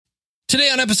Today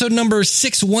on episode number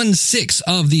 616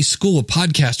 of the School of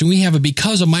Podcasting, we have a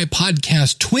Because of My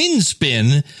Podcast twin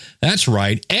spin. That's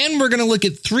right. And we're going to look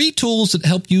at 3 tools that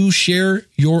help you share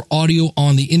your audio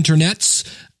on the internets.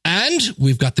 And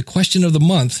we've got the question of the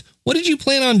month. What did you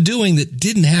plan on doing that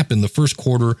didn't happen the first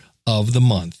quarter of the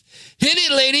month? Hit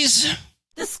it, ladies.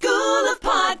 The School of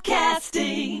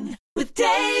Podcasting with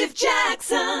Dave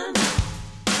Jackson.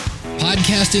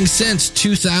 Podcasting since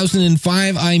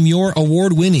 2005. I'm your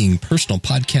award-winning personal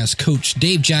podcast coach,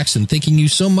 Dave Jackson. Thanking you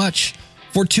so much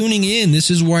for tuning in. This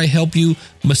is where I help you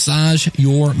massage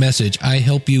your message. I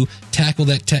help you tackle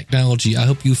that technology. I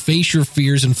help you face your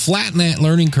fears and flatten that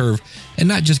learning curve and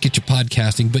not just get you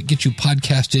podcasting, but get you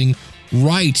podcasting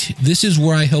right. This is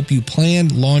where I help you plan,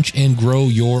 launch, and grow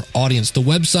your audience. The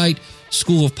website,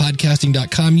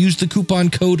 schoolofpodcasting.com. Use the coupon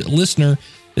code LISTENER.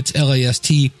 It's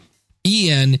LASTENER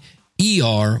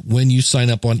when you sign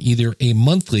up on either a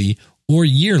monthly or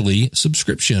yearly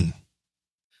subscription.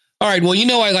 All right. Well, you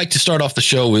know, I like to start off the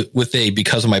show with a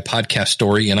Because of My Podcast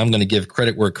story, and I'm going to give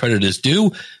credit where credit is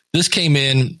due. This came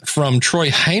in from Troy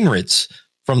Heinrichs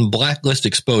from Blacklist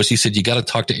Exposed. He said, you got to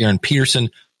talk to Aaron Peterson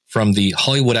from the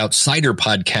Hollywood Outsider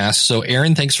podcast. So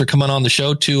Aaron, thanks for coming on the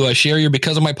show to share your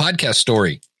Because of My Podcast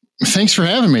story. Thanks for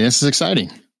having me. This is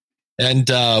exciting. And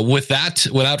with that,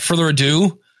 without further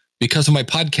ado, Because of My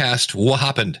Podcast, what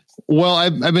happened? Well,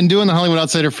 I've been doing the Hollywood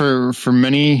Outsider for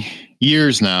many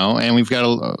years now, and we've got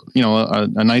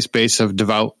a nice base of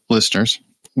devout listeners.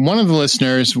 One of the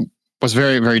listeners was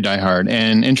very, very diehard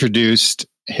and introduced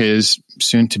his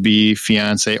soon-to-be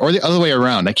fiance, or the other way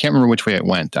around. I can't remember which way it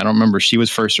went. I don't remember if she was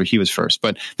first or he was first,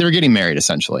 but they were getting married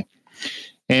essentially.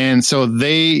 And so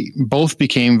they both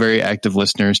became very active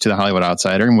listeners to the Hollywood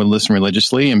Outsider and would listen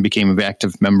religiously and became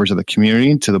active members of the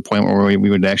community to the point where we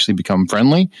would actually become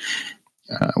friendly.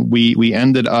 We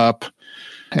ended up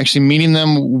actually meeting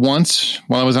them once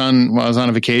while I was on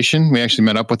a vacation. We actually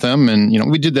met up with them, and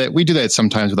we do that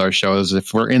sometimes with our shows.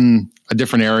 If we're in a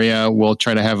different area, we'll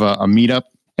try to have a meetup.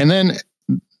 And then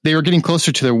they were getting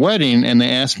closer to their wedding, and they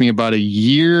asked me probably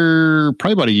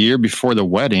about a year before the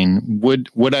wedding,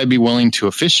 would I be willing to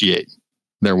officiate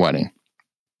their wedding?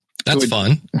 That's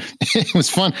fun. It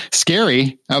was fun.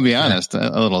 Scary. I'll be honest,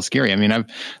 a little scary. I mean, I've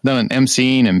done an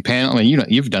emceeing and panel. I mean,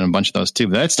 you've done a bunch of those too,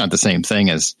 but that's not the same thing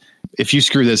as if you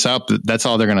screw this up, that's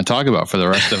all they're going to talk about for the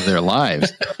rest of their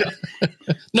lives.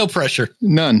 No pressure.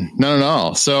 None at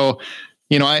all. So,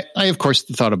 I of course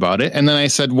thought about it, and then I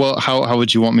said, well, how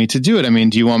would you want me to do it? I mean,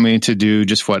 do you want me to do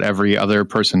just what every other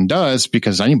person does?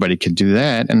 Because anybody could do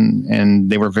that. And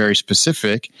they were very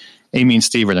specific. Amy and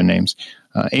Steve are their names.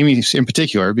 Amy in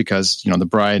particular, because, the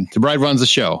bride runs the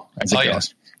show as it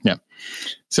goes. Yeah.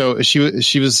 So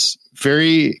she was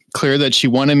very clear that she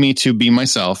wanted me to be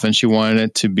myself, and she wanted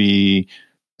it to be,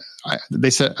 they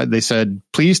said,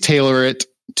 please tailor it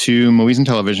to movies and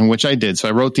television, which I did. So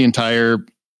I wrote the entire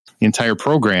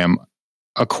program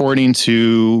according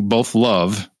to both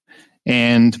love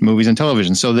and movies and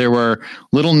television. So there were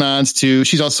little nods to,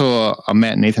 she's also a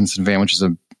Matt Nathanson fan, which is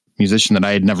a musician that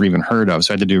I had never even heard of.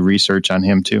 So I had to do research on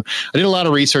him too. I did a lot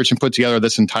of research and put together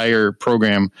this entire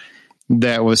program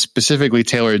that was specifically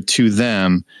tailored to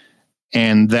them.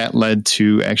 And that led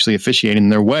to actually officiating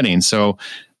their wedding. So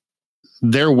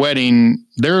their wedding,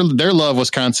 their love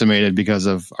was consummated because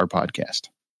of our podcast.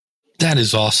 That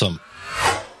is awesome.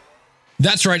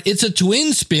 That's right. It's a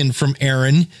twin spin from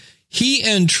Aaron. He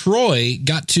and Troy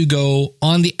got to go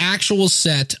on the actual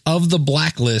set of The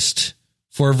Blacklist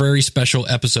for a very special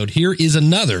episode. Here is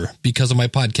another Because of My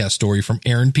Podcast story from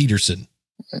Aaron Peterson.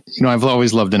 I've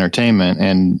always loved entertainment,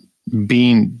 and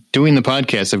doing the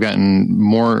podcast, I've gotten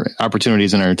more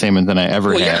opportunities in entertainment than I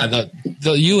ever had. Yeah,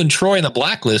 the you and Troy in The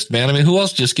Blacklist, man. I mean, who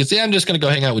else just gets, I'm just going to go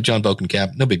hang out with John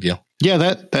Bokenkamp. No big deal.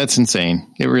 Yeah, that's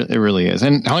insane. It really is.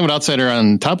 And Hollywood Outsider,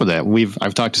 on top of that,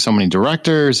 I've talked to so many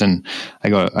directors, and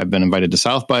I've been invited to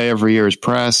South by every year as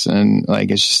press, and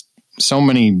it's just so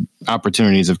many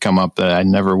opportunities have come up that I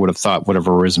never would have thought would have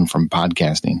arisen from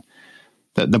podcasting.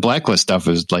 The Blacklist stuff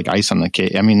is like ice on the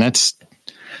cake. I mean, that's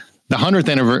the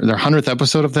 100th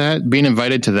episode of that, being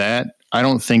invited to that. I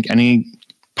don't think any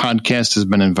podcast has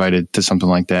been invited to something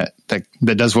like that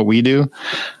does what we do.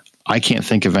 I can't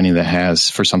think of any that has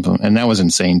for something. And that was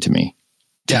insane to me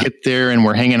to get there. And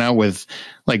we're hanging out with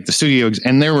like the studio,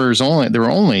 and there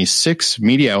were only 6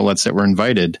 media outlets that were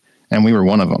invited, and we were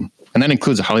one of them. And that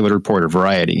includes a Hollywood Reporter,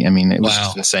 Variety. I mean, it was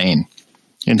just insane.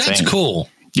 That's cool.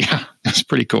 Yeah, it's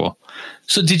pretty cool.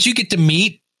 So did you get to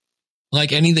meet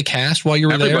like any of the cast while you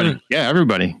were there? Yeah,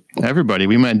 everybody.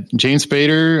 We met James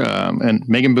Spader and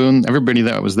Megan Boone, everybody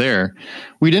that was there.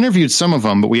 We'd interviewed some of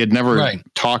them, but we had never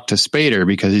talked to Spader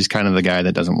because he's kind of the guy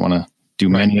that doesn't want to do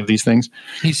many of these things.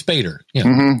 He's Spader. Yeah.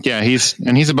 Mm-hmm. Yeah.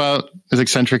 He's about as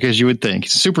eccentric as you would think.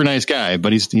 He's a super nice guy,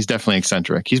 but he's definitely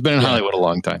eccentric. He's been in Hollywood a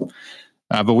long time.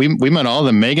 But we met all of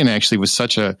them. Megan actually was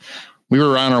we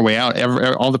were on our way out.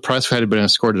 All the press had been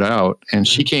escorted out, and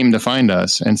she came to find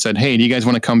us and said, "Hey, do you guys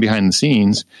want to come behind the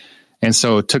scenes?" And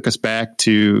so it took us back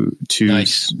to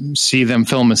see them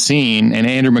film a scene, and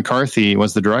Andrew McCarthy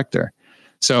was the director.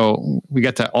 So we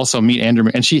got to also meet Andrew,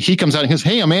 and he comes out and goes,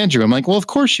 "Hey, I'm Andrew." I'm like, "Well, of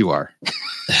course you are."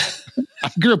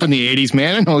 I grew up in the 80s,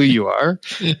 man. I know who you are.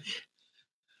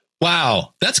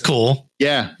 Wow. That's cool.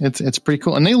 Yeah, it's pretty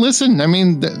cool. And they listen. I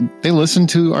mean, they listen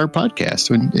to our podcast.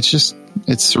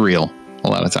 It's surreal a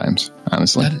lot of times,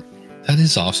 honestly. That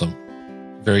is awesome.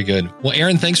 Very good. Well,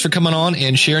 Aaron, thanks for coming on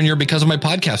and sharing your Because of My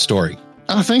Podcast story.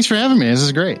 Oh, thanks for having me. This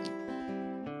is great.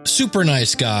 Super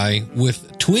nice guy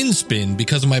with Twin Spin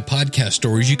Because of My Podcast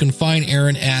stories. You can find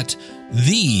Aaron at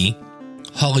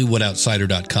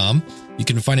thehollywoodoutsiders.com. You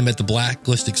can find him at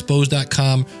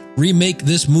theblacklistexposed.com,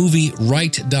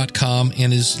 remakethismovie.right.com,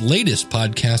 and his latest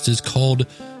podcast is called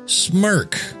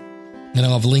Smirk. And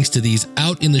I'll have links to these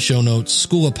out in the show notes,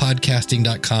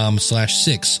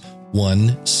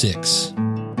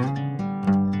 schoolofpodcasting.com/616.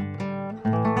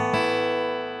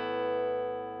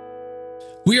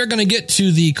 We are going to get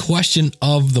to the question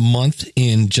of the month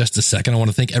in just a second. I want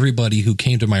to thank everybody who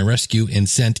came to my rescue and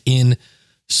sent in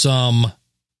some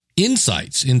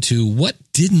insights into what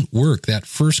didn't work that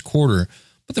first quarter.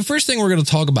 But the first thing we're going to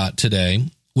talk about today,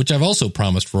 which I've also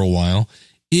promised for a while,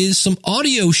 is some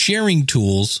audio sharing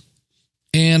tools.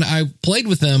 And I played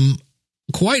with them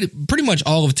pretty much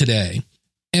all of today.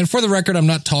 And for the record, I'm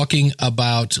not talking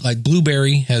about like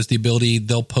Blueberry has the ability,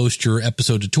 they'll post your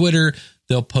episode to Twitter.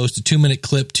 They'll post a 2-minute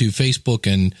clip to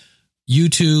Facebook and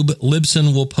YouTube.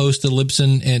 Libsyn will post We'll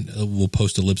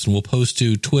post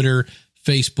to Twitter,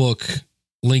 Facebook,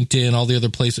 LinkedIn, all the other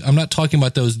places. I'm not talking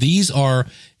about those. These are,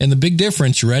 and the big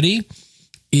difference, you ready,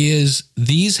 is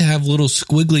these have little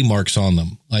squiggly marks on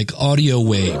them, like audio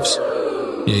waves.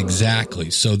 Exactly.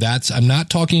 So I'm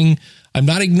not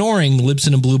ignoring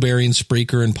Libsyn and Blueberry and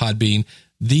Spreaker and Podbean.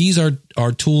 These are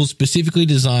tools specifically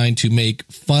designed to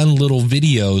make fun little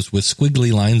videos with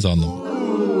squiggly lines on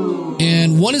them.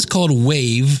 And one is called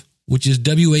Wave, which is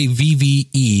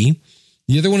WAVVE.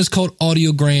 The other one is called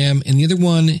Audiogram. And the other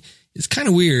one is kind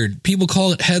of weird. People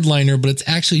call it Headliner, but it's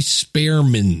actually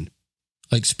Sparemin,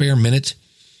 like spare minute.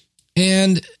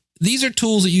 And these are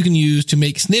tools that you can use to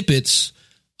make snippets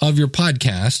of your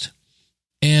podcast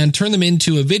and turn them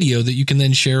into a video that you can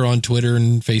then share on Twitter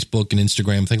and Facebook and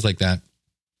Instagram, things like that.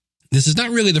 This is not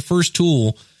really the first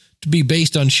tool to be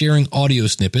based on sharing audio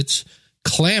snippets.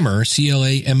 Clammr,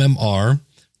 CLAMMR,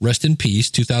 rest in peace,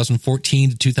 2014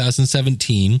 to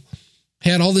 2017,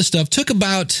 had all this stuff. Took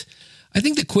about, I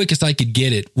think the quickest I could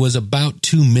get it was about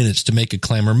 2 minutes to make a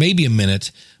Clammr, maybe a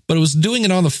minute, but it was doing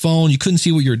it on the phone. You couldn't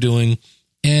see what you're doing.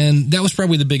 And that was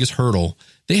probably the biggest hurdle.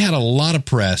 They had a lot of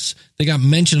press. They got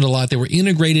mentioned a lot. They were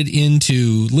integrated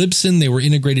into Libsyn. They were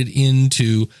integrated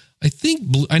into, I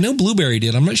know Blueberry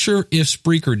did. I'm not sure if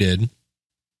Spreaker did.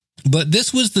 But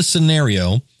this was the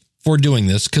scenario for doing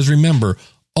this. Because remember,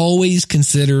 always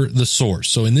consider the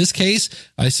source. So in this case,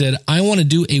 I said, I want to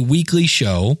do a weekly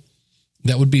show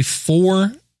that would be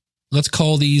 4, let's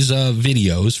call these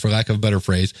videos, for lack of a better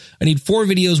phrase. I need 4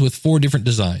 videos with 4 different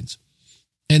designs.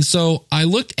 And so I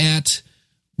looked at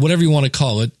whatever you want to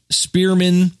call it,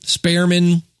 Sparemin,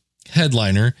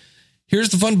 Headliner. Here's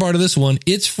the fun part of this one.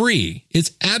 It's free.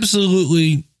 It's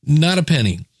absolutely not a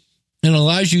penny. And it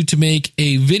allows you to make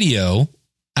a video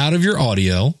out of your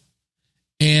audio.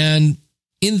 And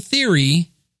in theory,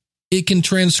 it can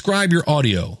transcribe your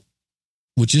audio,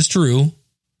 which is true.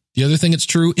 The other thing that's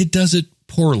true, it does it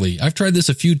poorly. I've tried this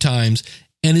a few times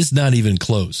and it's not even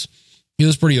close. It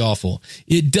was pretty awful.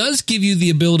 It does give you the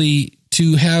ability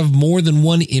to have more than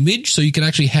one image. So you can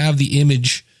actually have the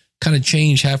image kind of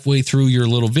change halfway through your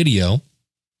little video.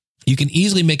 You can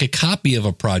easily make a copy of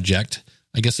a project.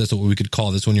 I guess that's what we could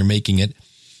call this when you're making it,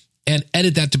 and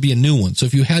edit that to be a new one. So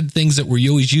if you had things that were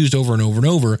you always used over and over and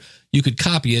over, you could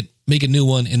copy it, make a new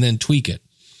one, and then tweak it.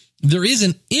 There is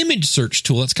an image search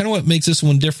tool. That's kind of what makes this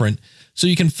one different. So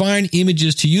you can find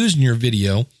images to use in your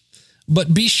video,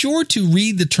 but be sure to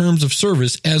read the terms of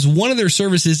service, as one of their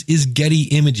services is Getty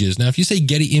Images. Now, if you say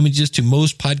Getty Images to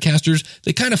most podcasters,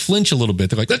 they kind of flinch a little bit.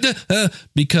 They're like,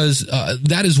 because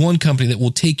that is one company that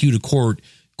will take you to court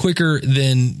quicker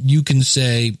than you can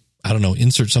say, I don't know,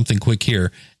 insert something quick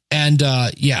here. And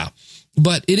yeah,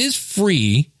 but it is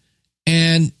free.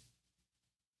 And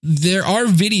there are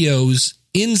videos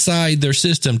inside their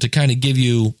system to kind of give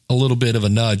you a little bit of a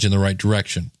nudge in the right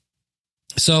direction.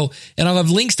 So, and I'll have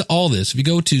links to all this. If you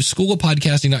go to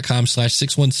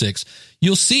schoolofpodcasting.com/616,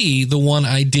 you'll see the one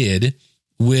I did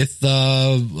with,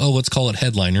 let's call it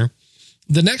Headliner.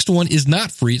 The next one is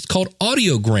not free. It's called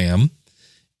Audiogram.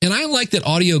 And I like that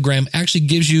Audiogram actually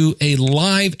gives you a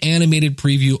live animated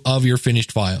preview of your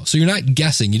finished file. So you're not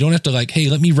guessing. You don't have to like, hey,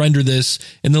 let me render this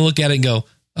and then look at it and go,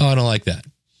 oh, I don't like that.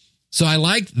 So I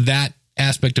like that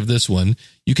aspect of this one.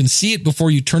 You can see it before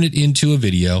you turn it into a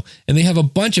video, and they have a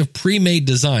bunch of pre-made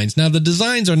designs. Now the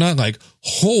designs are not like,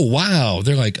 oh, wow.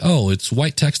 They're like, oh, it's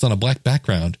white text on a black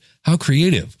background. How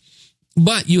creative.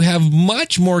 But you have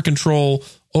much more control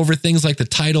over things like the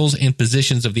titles and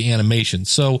positions of the animation.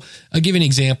 So I'll give you an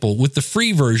example. With the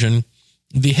free version,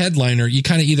 the Headliner, you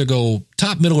kind of either go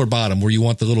top, middle, or bottom, where you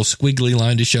want the little squiggly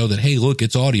line to show that, hey, look,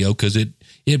 it's audio because it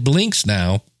blinks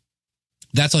now.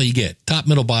 That's all you get. Top,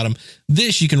 middle, bottom.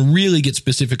 This, you can really get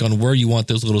specific on where you want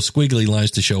those little squiggly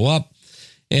lines to show up.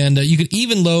 And you could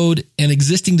even load an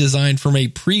existing design from a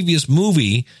previous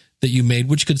movie that you made,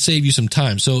 which could save you some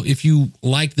time. So if you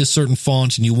like this certain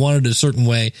font and you want it a certain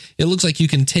way, it looks like you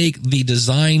can take the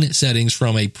design settings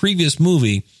from a previous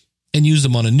movie and use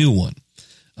them on a new one.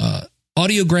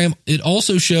 Audiogram, it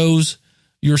also shows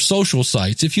your social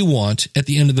sites if you want at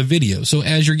the end of the video. So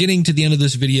as you're getting to the end of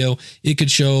this video, it could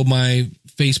show my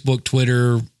Facebook,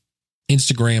 Twitter,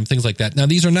 Instagram, things like that. Now,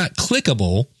 these are not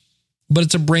clickable, but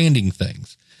it's a branding thing.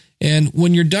 And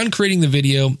when you're done creating the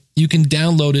video, you can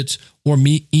download it or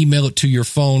email it to your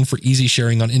phone for easy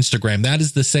sharing on Instagram. That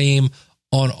is the same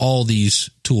on all these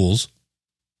tools.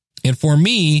 And for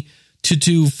me to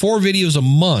do 4 videos a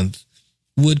month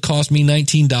would cost me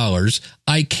 $19.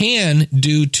 I can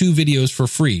do 2 videos for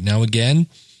free. Now, again,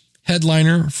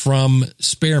 Headliner from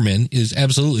Spearman is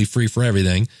absolutely free for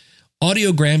everything.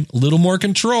 Audiogram, a little more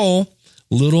control,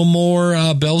 a little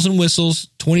more bells and whistles,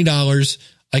 $20.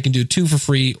 I can do 2 for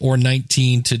free or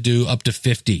 $19 to do up to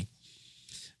 50.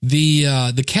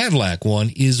 The Cadillac one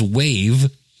is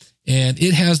Wave, and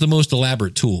it has the most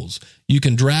elaborate tools. You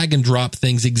can drag and drop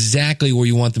things exactly where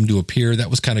you want them to appear.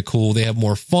 That was kind of cool. They have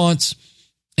more fonts.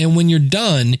 And when you're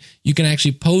done, you can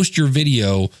actually post your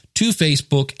video to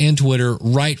Facebook and Twitter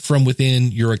right from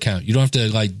within your account. You don't have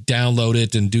to like download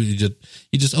it and you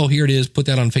just, oh, here it is. Put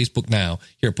that on Facebook now.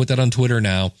 Here, put that on Twitter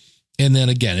now. And then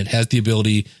again, it has the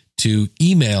ability to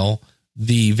email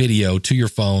the video to your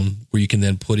phone where you can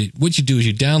then put it. What you do is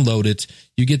you download it,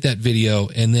 you get that video,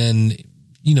 and then,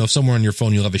 somewhere on your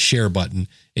phone, you'll have a share button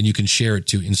and you can share it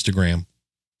to Instagram.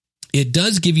 It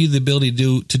does give you the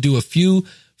ability to do a few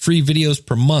free videos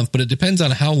per month, but it depends on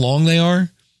how long they are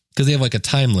because they have like a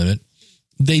time limit.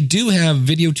 They do have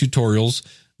video tutorials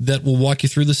that will walk you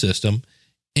through the system.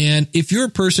 And if you're a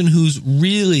person who's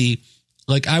really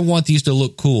like, I want these to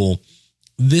look cool,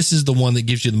 this is the one that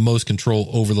gives you the most control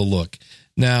over the look.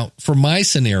 Now, for my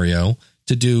scenario,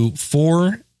 to do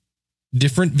 4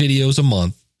 different videos a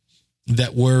month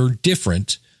that were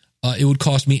different, it would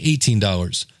cost me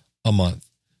 $18 a month.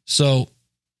 So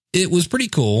it was pretty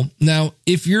cool. Now,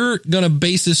 if you're going to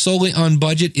base this solely on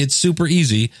budget, it's super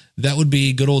easy. That would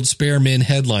be good old Spearman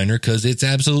Headliner because it's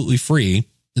absolutely free.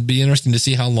 It'd be interesting to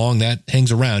see how long that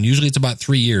hangs around. Usually it's about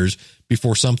 3 years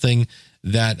before something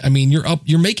that,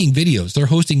 you're making videos. They're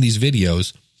hosting these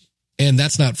videos, and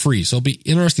that's not free. So it'll be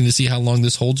interesting to see how long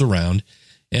this holds around.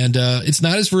 And it's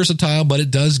not as versatile, but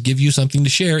it does give you something to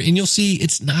share. And you'll see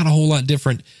it's not a whole lot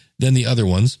different than the other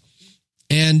ones.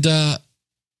 And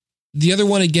the other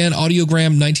one, again,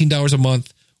 Audiogram, $19 a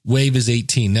month. Wave is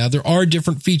 $18. Now, there are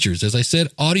different features. As I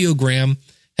said, Audiogram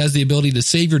has the ability to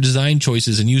save your design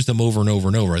choices and use them over and over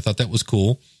and over. I thought that was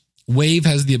cool. Wave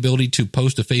has the ability to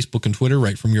post to Facebook and Twitter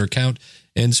right from your account.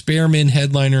 And Spearman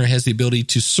Headliner has the ability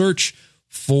to search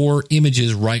for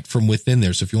images right from within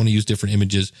there. So if you want to use different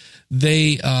images,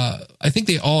 I think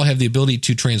they all have the ability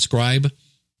to transcribe.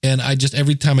 And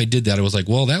every time I did that, I was like,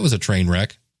 well, that was a train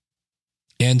wreck.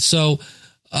 And so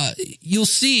you'll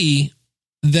see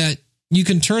that you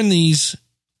can turn these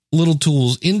little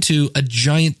tools into a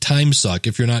giant time suck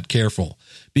if you're not careful,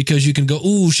 because you can go,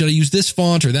 ooh, should I use this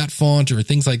font or that font or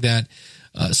things like that?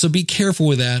 So be careful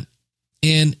with that.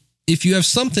 And if you have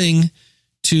something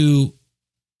to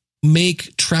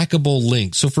make trackable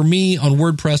links. So for me on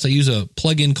WordPress, I use a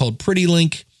plugin called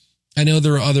PrettyLink. I know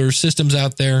there are other systems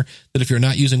out there that if you're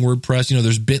not using WordPress,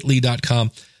 there's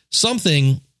bit.ly.com,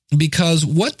 something, because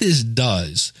what this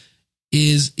does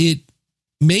is it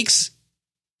makes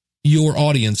your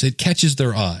audience, it catches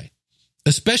their eye,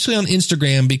 especially on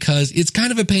Instagram, because it's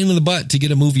kind of a pain in the butt to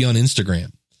get a movie on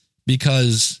Instagram,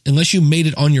 because unless you made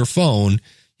it on your phone,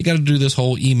 you got to do this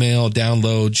whole email,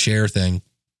 download, share thing.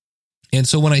 And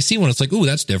so when I see one, it's like, ooh,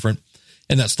 that's different.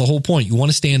 And that's the whole point. You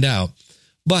want to stand out.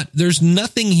 But there's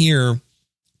nothing here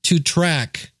to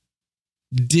track,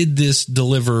 did this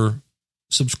deliver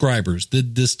subscribers?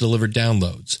 Did this deliver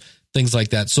downloads? Things like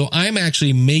that. So I'm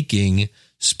actually making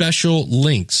special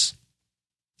links.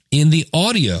 In the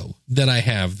audio that I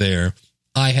have there,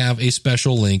 I have a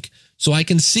special link so I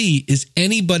can see, is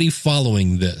anybody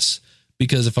following this?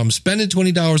 Because if I'm spending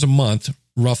 $20 a month,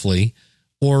 roughly,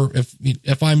 or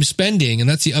if I'm spending, and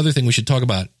that's the other thing we should talk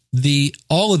about,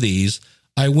 all of these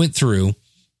I went through,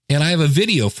 and I have a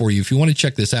video for you if you want to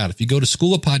check this out. If you go to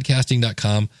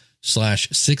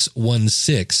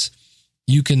schoolofpodcasting.com/616,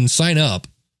 you can sign up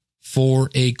for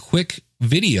a quick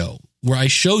video where I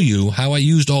show you how I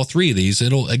used all three of these.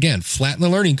 It'll, again, flatten the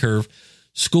learning curve.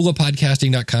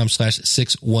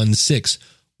 Schoolofpodcasting.com/616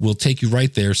 will take you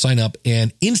right there. Sign up,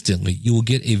 and instantly you will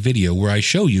get a video where I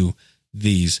show you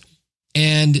these.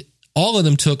 And all of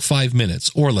them took 5 minutes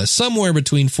or less, somewhere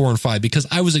between 4 and 5, because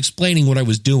I was explaining what I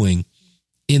was doing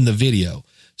in the video.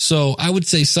 So I would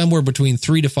say somewhere between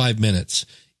 3 to 5 minutes.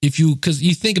 Because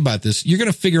you think about this, you're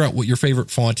going to figure out what your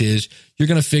favorite font is. You're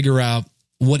going to figure out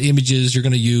what images you're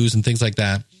going to use and things like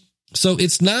that. So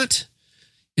it's not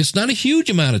a huge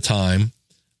amount of time.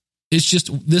 It's just,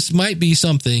 this might be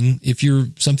something, if you're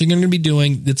something you're going to be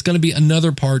doing, it's going to be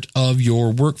another part of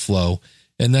your workflow.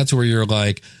 And that's where you're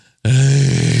like,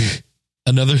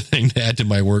 another thing to add to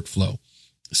my workflow.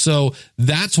 So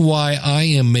that's why I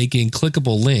am making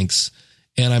clickable links,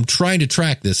 and I'm trying to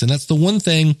track this. And that's the one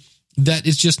thing that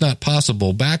is just not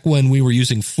possible. Back when we were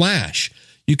using Flash,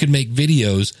 you could make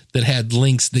videos that had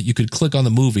links that you could click on the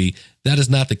movie. That is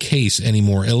not the case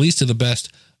anymore, at least to the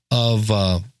best of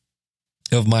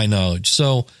my knowledge.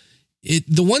 So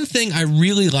the one thing I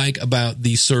really like about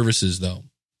these services, though,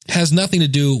 has nothing to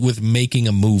do with making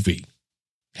a movie,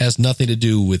 has nothing to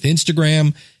do with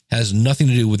Instagram, has nothing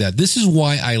to do with that. This is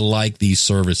why I like these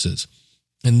services.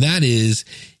 And that is,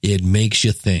 it makes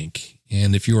you think.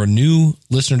 And if you're a new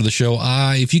listener to the show,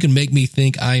 if you can make me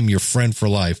think, I'm your friend for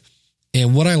life.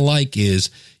 And what I like is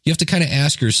you have to kind of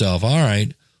ask yourself, all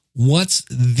right, what's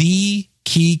the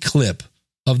key clip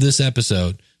of this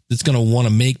episode that's going to want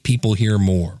to make people hear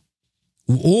more?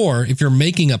 Or if you're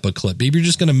making up a clip, maybe you're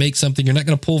just going to make something, you're not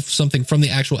going to pull something from the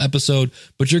actual episode,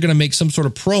 but you're going to make some sort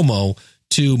of promo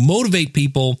to motivate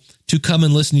people to come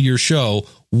and listen to your show.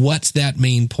 What's that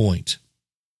main point?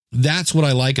 That's what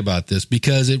I like about this,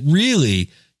 because it really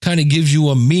kind of gives you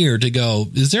a mirror to go,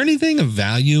 is there anything of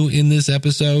value in this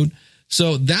episode?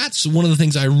 So that's one of the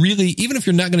things I really, even if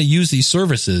you're not going to use these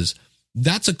services,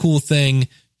 that's a cool thing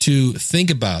to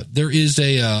think about. There is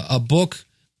a book.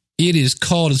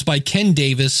 It's by Ken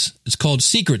Davis. It's called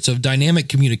Secrets of Dynamic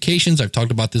Communications. I've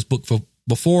talked about this book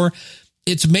before.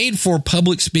 It's made for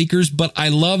public speakers, but I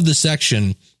love the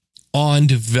section on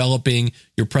developing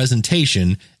your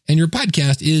presentation, and your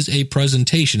podcast is a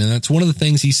presentation. And that's one of the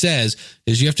things he says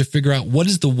is you have to figure out what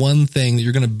is the one thing that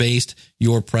you're going to base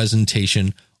your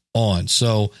presentation on.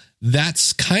 So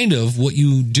that's kind of what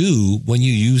you do when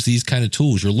you use these kind of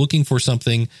tools. You're looking for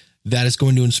something that is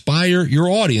going to inspire your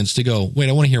audience to go, wait,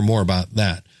 I want to hear more about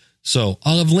that. So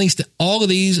I'll have links to all of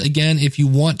these. Again, if you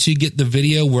want to get the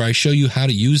video where I show you how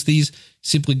to use these,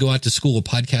 simply go out to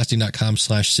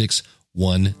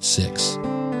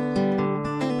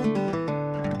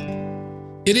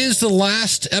schoolofpodcasting.com/616. It is the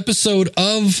last episode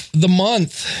of the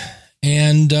month,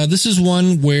 and this is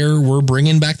one where we're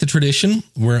bringing back the tradition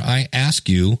where I ask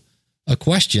you a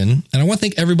question. And I want to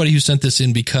thank everybody who sent this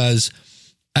in, because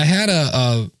I had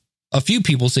a few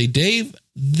people say, Dave,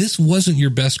 this wasn't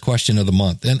your best question of the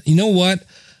month. And you know what?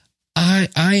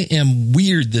 I am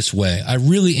weird this way. I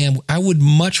really am. I would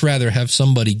much rather have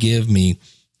somebody give me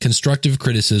constructive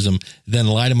criticism than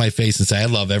lie to my face and say, I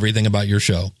love everything about your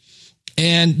show.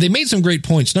 And they made some great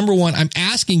points. Number one, I'm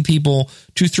asking people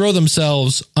to throw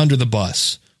themselves under the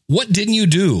bus. What didn't you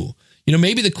do? You know,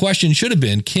 maybe the question should have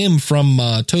been, Kim from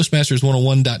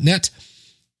Toastmasters101.net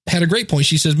had a great point.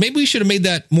 She says, maybe we should have made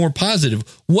that more positive.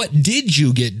 What did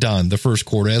you get done the first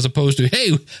quarter, as opposed to,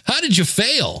 hey, how did you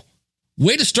fail?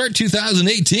 Way to start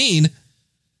 2018.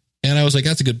 And I was like,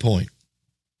 that's a good point.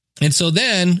 And so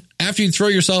then after you throw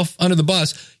yourself under the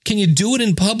bus, can you do it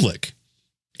in public?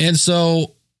 And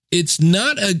so it's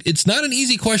not an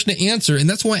easy question to answer. And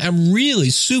that's why I'm really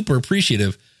super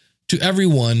appreciative to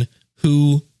everyone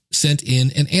who sent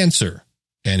in an answer.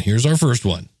 And here's our first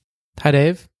one. Hi,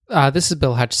 Dave. This is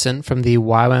Bill Hutchison from the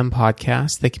YWAM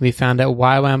podcast. They can be found at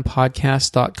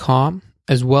ywwampodcast.com,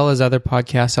 as well as other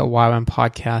podcasts at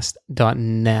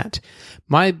ywwampodcast.net.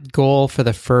 My goal for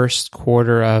the first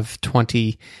quarter of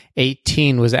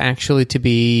 2018 was actually to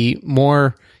be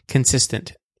more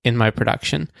consistent in my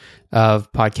production of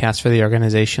podcasts for the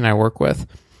organization I work with.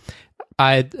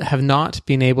 I have not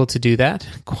been able to do that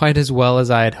quite as well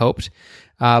as I had hoped.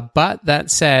 But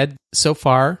that said, so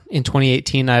far in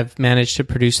 2018, I've managed to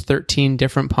produce 13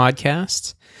 different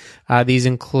podcasts. These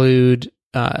include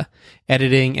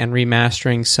editing and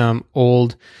remastering some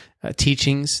old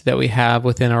teachings that we have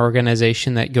within our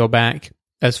organization that go back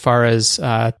as far as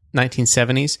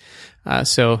 1970s.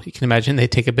 So you can imagine they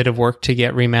take a bit of work to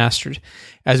get remastered,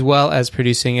 as well as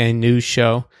producing a news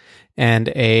show and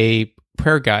a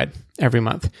prayer guide every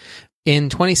month. In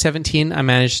 2017, I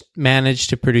managed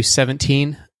to produce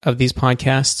 17 of these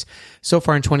podcasts. So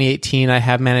far in 2018, I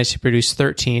have managed to produce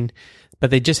 13, but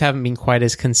they just haven't been quite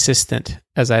as consistent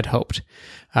as I'd hoped.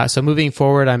 So moving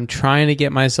forward, I'm trying to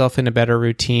get myself in a better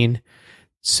routine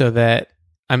so that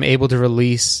I'm able to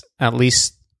release at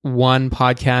least one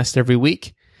podcast every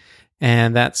week.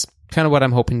 And that's kind of what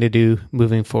I'm hoping to do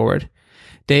moving forward.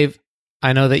 Dave,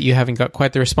 I know that you haven't got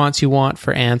quite the response you want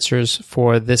for answers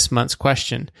for this month's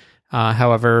question.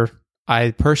 However, I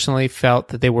personally felt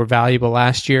that they were valuable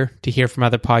last year to hear from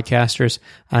other podcasters.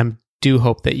 I do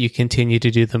hope that you continue to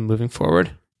do them moving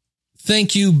forward.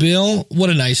 Thank you, Bill.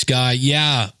 What a nice guy.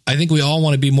 Yeah, I think we all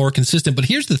want to be more consistent. But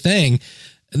here's the thing,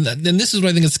 and this is what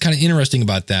I think is kind of interesting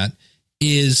about that,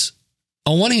 is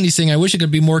on one hand, he's saying, I wish it could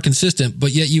be more consistent,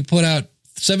 but yet you put out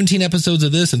 17 episodes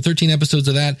of this and 13 episodes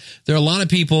of that. There are a lot of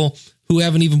people who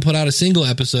haven't even put out a single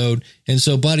episode. And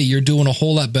so, buddy, you're doing a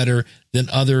whole lot better than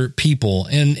other people.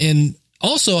 And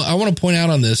also, I want to point out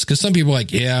on this, because some people are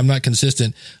like, yeah, I'm not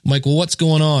consistent. I'm like, well, what's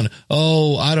going on?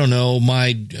 Oh, I don't know.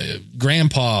 My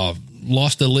grandpa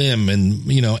lost a limb,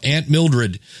 and, you know, Aunt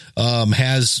Mildred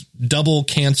has double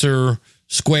cancer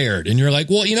squared. And you're like,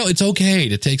 well, you know, it's okay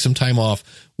to take some time off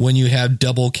when you have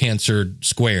double cancer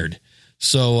squared.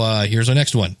 So here's our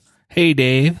next one. Hey,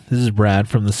 Dave. This is Brad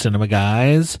from the Cinema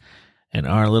Guys. And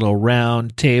our little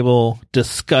round table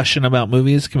discussion about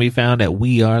movies can be found at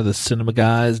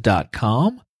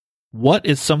wearethecinemagays.com. What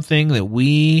is something that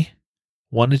we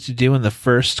wanted to do in the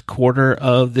first quarter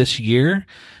of this year?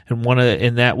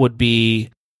 And that would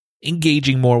be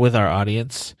engaging more with our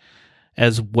audience,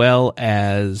 as well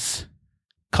as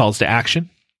calls to action,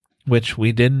 which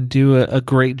we didn't do a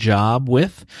great job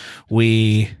with.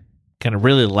 We kind of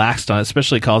really laxed on,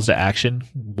 especially calls to action.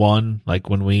 One, like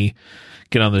when we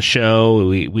get on the show,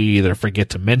 we either forget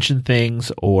to mention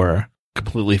things or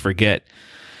completely forget.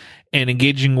 And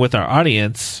engaging with our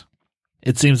audience,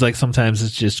 it seems like sometimes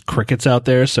it's just crickets out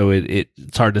there, so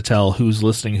it's hard to tell who's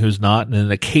listening, who's not. And then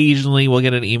occasionally we'll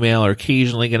get an email or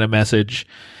occasionally get a message.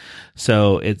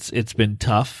 So it's been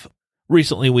tough.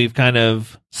 Recently, we've kind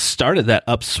of started that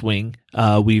upswing.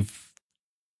 We've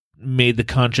made the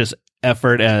conscious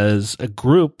effort as a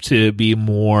group to be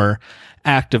more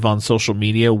active on social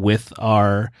media with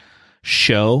our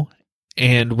show.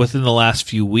 And within the last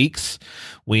few weeks,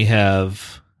 we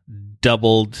have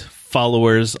doubled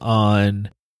followers on,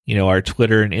 our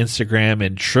Twitter and Instagram,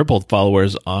 and tripled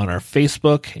followers on our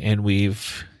Facebook. And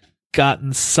we've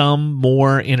gotten some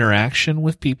more interaction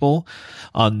with people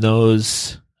on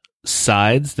those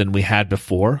sides than we had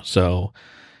before. So,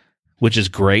 which is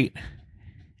great.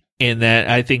 And that,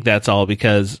 I think that's all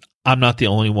because I'm not the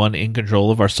only one in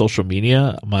control of our social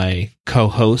media. My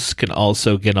co-hosts can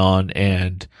also get on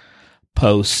and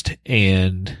post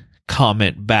and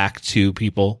comment back to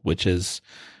people, which has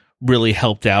really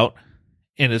helped out.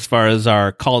 And as far as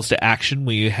our calls to action,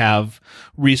 we have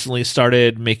recently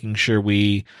started making sure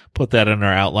we put that in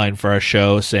our outline for our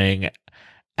show, saying,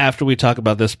 after we talk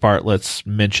about this part, let's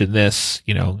mention this,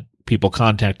 people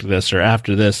contacted us, or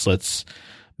after this, let's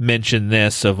mention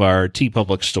this of our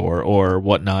TeePublic store or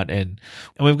whatnot. And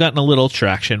we've gotten a little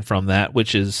traction from that,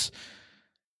 which is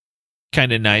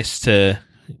kind of nice to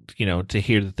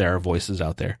hear that there are voices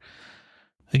out there.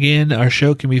 Again, our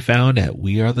show can be found at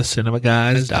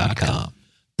wearethecinemagays.com.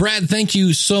 Brad, thank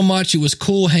you so much. It was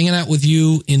cool hanging out with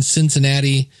you in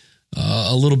Cincinnati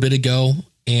a little bit ago.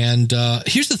 And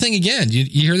here's the thing again, you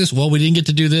hear this, well, we didn't get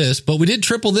to do this, but we did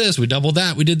triple this, we doubled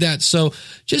that, we did that. So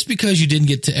just because you didn't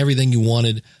get to everything you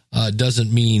wanted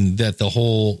doesn't mean that the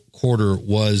whole quarter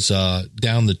was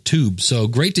down the tube. So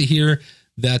great to hear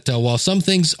that while some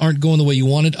things aren't going the way you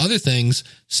wanted, other things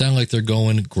sound like they're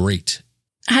going great.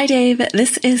 Hi, Dave.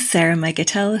 This is Sarah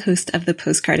Michatel, host of the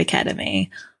Postcard Academy.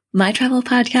 My travel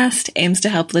podcast aims to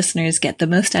help listeners get the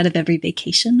most out of every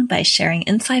vacation by sharing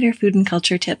insider food and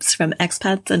culture tips from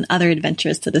expats and other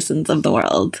adventurous citizens of the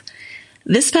world.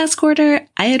 This past quarter,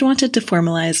 I had wanted to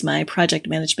formalize my project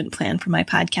management plan for my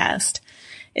podcast.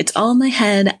 It's all in my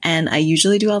head and I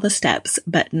usually do all the steps,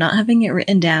 but not having it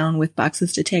written down with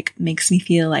boxes to tick makes me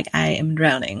feel like I am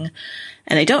drowning.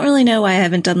 And I don't really know why I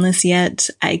haven't done this yet.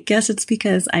 I guess it's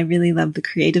because I really love the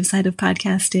creative side of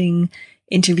podcasting,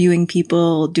 interviewing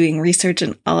people, doing research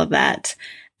and all of that.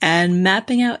 And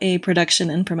mapping out a production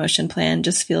and promotion plan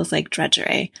just feels like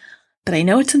drudgery. But I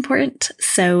know it's important,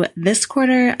 so this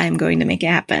quarter I'm going to make it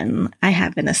happen. I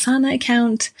have an Asana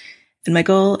account, and my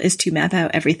goal is to map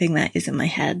out everything that is in my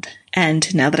head.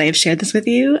 And now that I have shared this with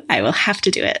you, I will have to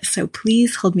do it, so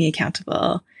please hold me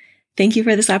accountable. Thank you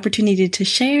for this opportunity to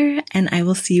share, and I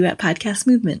will see you at Podcast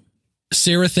Movement.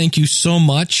 Sarah, thank you so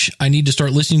much. I need to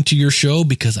start listening to your show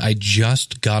because I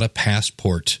just got a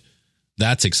passport.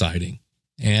 That's exciting.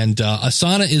 And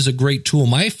Asana is a great tool.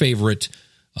 My favorite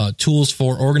tools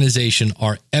for organization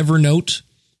are Evernote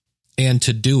and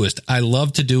Todoist. I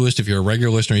love Todoist. If you're a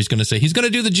regular listener, he's going to say, he's going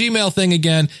to do the Gmail thing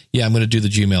again. Yeah, I'm going to do the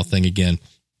Gmail thing again.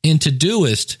 In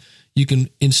Todoist, you can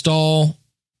install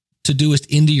Todoist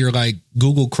into your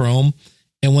Google Chrome.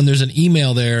 And when there's an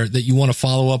email there that you want to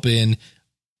follow up in,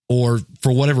 or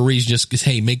for whatever reason, just,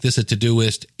 hey, make this a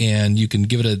Todoist, and you can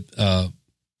give it a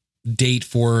date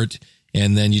for it.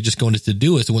 And then you just go into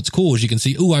Todoist. And what's cool is you can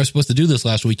see, I was supposed to do this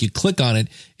last week. You click on it.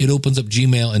 It opens up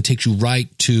Gmail and takes you right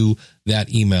to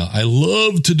that email. I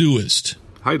love Todoist.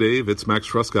 Hi, Dave. It's Max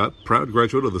Truscott, proud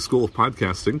graduate of the School of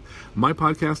Podcasting. My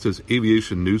podcast is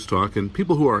Aviation News Talk, and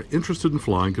people who are interested in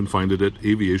flying can find it at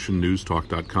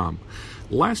aviationnewstalk.com.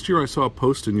 Last year, I saw a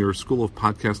post in your School of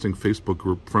Podcasting Facebook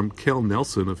group from Kel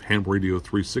Nelson of Ham Radio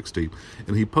 360,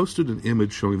 and he posted an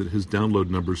image showing that his download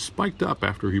numbers spiked up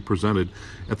after he presented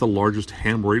at the largest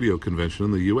ham radio convention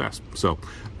in the U.S. So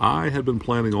I had been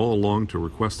planning all along to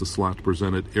request a slot to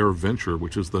present at AirVenture,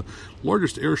 which is the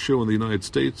largest air show in the United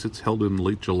States. It's held in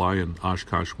late July in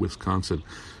Oshkosh, Wisconsin.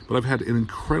 But I've had an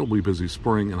incredibly busy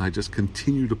spring, and I just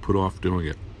continue to put off doing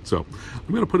it. So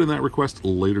I'm going to put in that request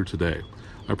later today.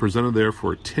 I presented there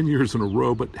for 10 years in a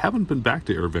row, but haven't been back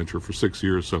to AirVenture for 6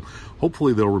 years, so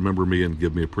hopefully they'll remember me and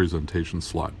give me a presentation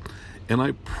slot. And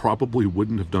I probably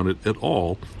wouldn't have done it at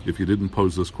all if you didn't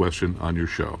pose this question on your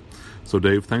show. So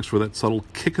Dave, thanks for that subtle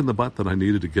kick in the butt that I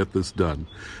needed to get this done.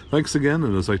 Thanks again,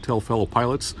 and as I tell fellow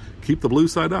pilots, keep the blue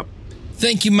side up.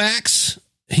 Thank you, Max.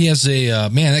 He has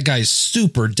that guy's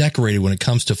super decorated when it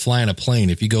comes to flying a plane.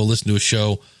 If you go listen to a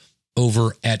show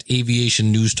over at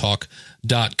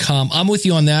aviationnewstalk.com. I'm with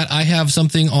you on that. I have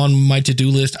something on my to-do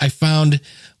list. I found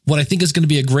what I think is going to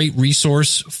be a great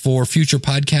resource for future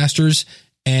podcasters,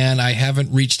 and I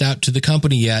haven't reached out to the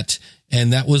company yet.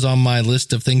 And that was on my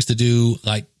list of things to do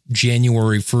like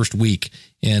January 1st week.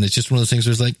 And it's just one of those things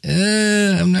where it's like,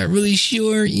 I'm not really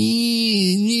sure.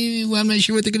 I'm not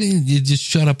sure what they're going to do. Just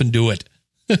shut up and do it.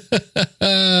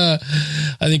 I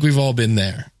think we've all been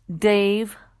there.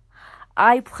 Dave,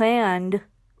 I planned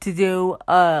to do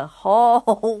a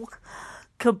whole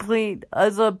complete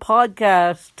as a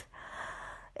podcast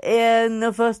in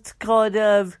the first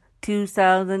quarter of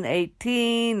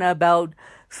 2018 about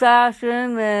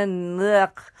fashion, and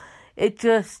it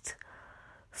just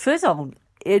fizzled.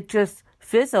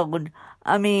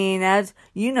 I mean, as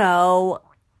you know,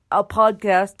 a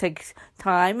podcast takes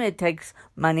time, it takes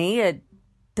money, it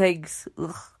takes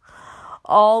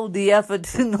all the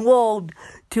efforts in the world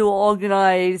to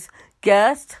organize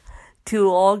guests, to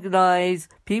organize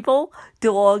people, to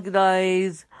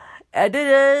organize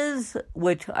editors,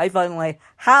 which I finally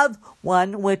have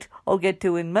one, which I'll get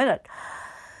to in a minute.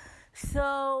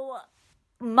 So,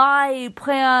 my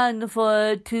plan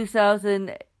for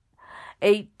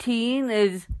 2018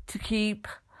 is to keep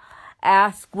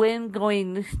Ask Win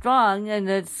going strong, and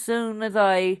as soon as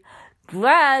I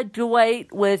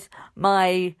graduate with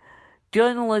my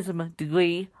journalism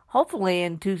degree, hopefully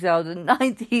in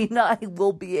 2019, I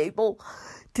will be able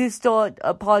to start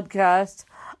a podcast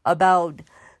about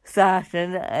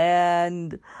fashion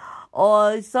and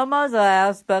or some other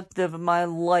aspect of my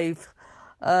life.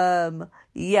 So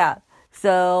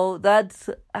that's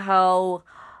how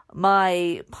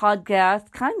my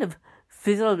podcast kind of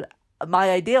fizzled,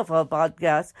 my idea for a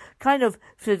podcast kind of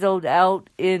fizzled out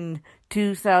in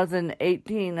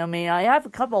 2018. I mean, I have a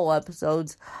couple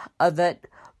episodes of it,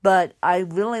 but I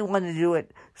really want to do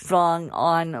it strong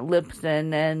on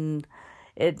Libsyn, and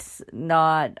it's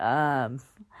not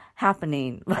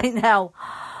happening right now.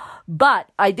 But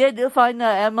I did find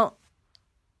Emily.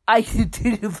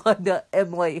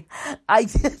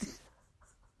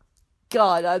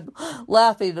 God, I'm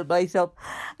laughing at myself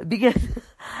because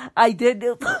I did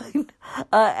find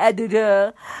an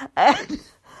editor, and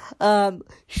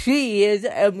she is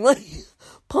Emily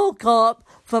Polkop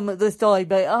from The Story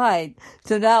Behind.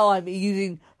 So now I'm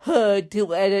using her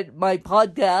to edit my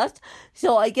podcast.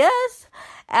 So I guess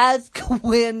Ask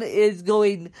Win is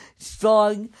going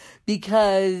strong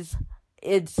because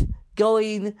it's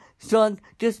going strong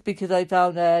just because I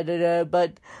found an editor.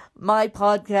 But my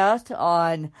podcast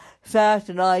on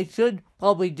fashion, I should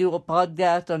probably do a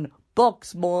podcast on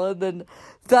books more than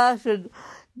fashion.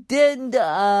 Didn't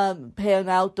pan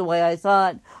out the way I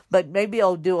thought, but maybe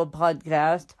I'll do a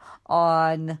podcast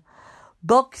on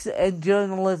books and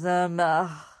journalism.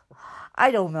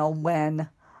 I don't know when.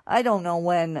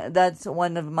 That's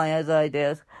one of my other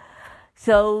ideas.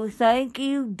 So thank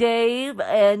you, Dave,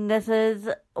 and this is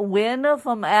Win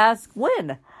from Ask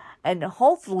Win, and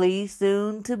hopefully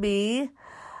soon to be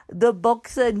the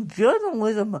Books and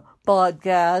Journalism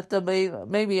podcast.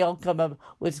 Maybe I'll come up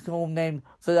with a cool name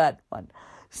for that one.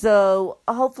 So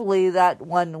hopefully that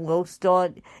one will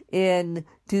start in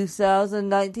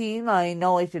 2019. I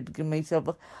know I should give myself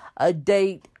a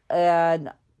date, and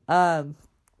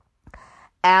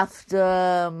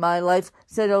after my life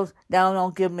settles down, I'll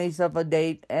give myself a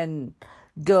date and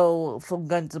go full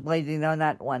guns blazing on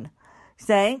that one.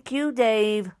 Thank you,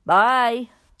 Dave. Bye.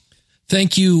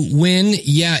 Thank you, Win.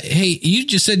 Yeah. Hey, you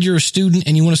just said you're a student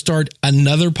and you want to start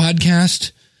another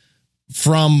podcast.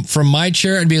 From my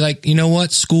chair, I'd be like, you know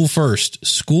what? School first,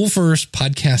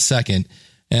 podcast second.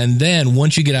 And then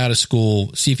once you get out of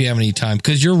school, see if you have any time.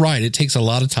 Because you're right. It takes a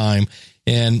lot of time.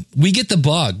 And we get the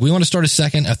bug. We want to start a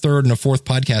second, a third, and a fourth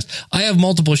podcast. I have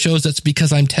multiple shows. That's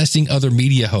because I'm testing other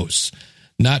media hosts.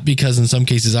 Not because in some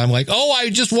cases I'm like, oh, I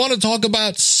just want to talk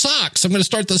about socks. I'm going to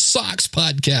start the socks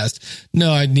podcast.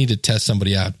 No, I need to test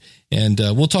somebody out. And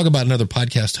we'll talk about another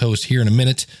podcast host here in a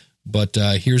minute. But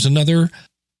here's another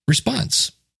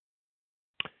response.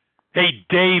 Hey,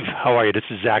 Dave, how are you? This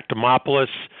is Zach Demopoulos.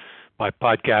 My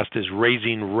podcast is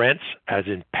Raising Rents, as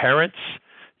in parents.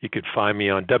 You could find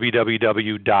me on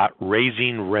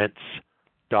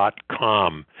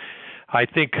www.raisingrents.com. I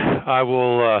think I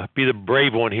will be the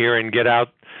brave one here and get out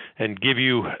and give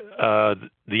you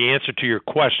the answer to your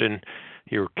question.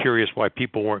 You're curious why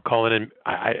people weren't calling in.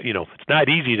 It's not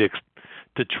easy to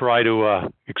try to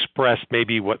express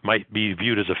maybe what might be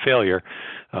viewed as a failure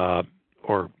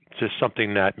or just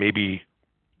something that maybe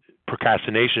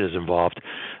procrastination is involved.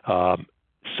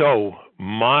 So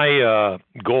my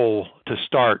goal to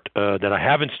start that I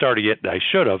haven't started yet, that I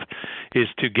should have, is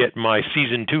to get my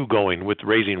season 2 going with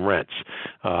Raising Rents.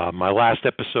 My last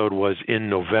episode was in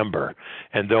November,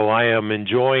 and though I am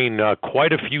enjoying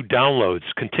quite a few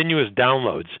downloads, continuous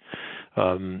downloads,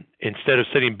 instead of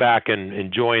sitting back and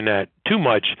enjoying that too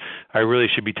much, I really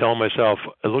should be telling myself,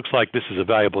 it looks like this is a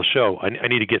valuable show. I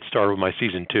need to get started with my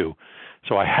season 2.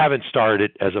 So I haven't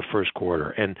started it as a first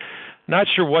quarter, and not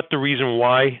sure what the reason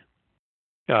why.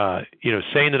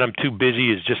 Saying that I'm too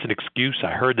busy is just an excuse.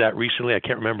 I heard that recently. I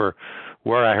can't remember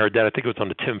where I heard that. I think it was on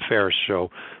the Tim Ferriss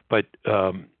show. But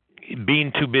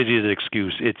being too busy is an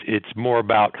excuse. It's more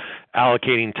about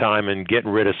allocating time and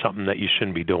getting rid of something that you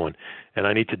shouldn't be doing. And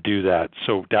I need to do that.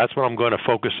 So that's what I'm going to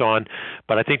focus on.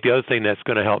 But I think the other thing that's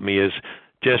going to help me is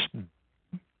just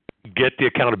get the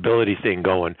accountability thing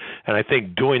going. And I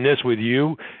think doing this with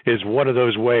you is one of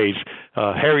those ways.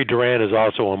 Harry Duran is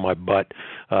also on my butt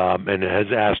and has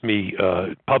asked me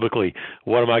publicly,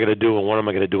 what am I going to do and when am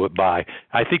I going to do it by?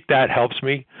 I think that helps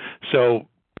me. So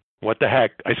what the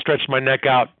heck? I stretched my neck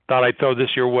out, thought I'd throw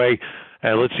this your way,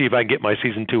 and let's see if I can get my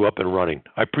season 2 up and running.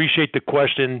 I appreciate the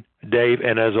question, Dave,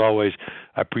 and as always,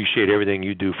 I appreciate everything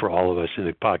you do for all of us in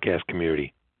the podcast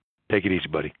community. Take it easy,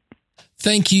 buddy.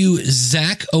 Thank you,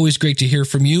 Zach. Always great to hear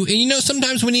from you. And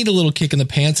sometimes we need a little kick in the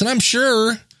pants, and I'm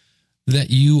sure that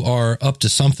you are up to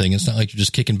something. It's not like you're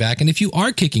just kicking back. And if you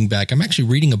are kicking back, I'm actually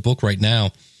reading a book right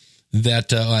now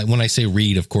that when I say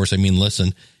read, of course, I mean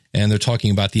listen. And they're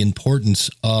talking about the importance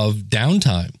of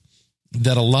downtime,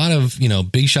 that a lot of,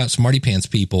 big shot smarty pants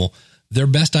people, their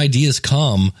best ideas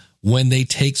come when they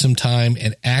take some time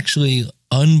and actually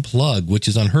unplug, which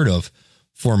is unheard of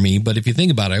for me. But if you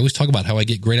think about it, I always talk about how I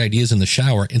get great ideas in the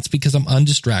shower. It's because I'm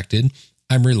undistracted.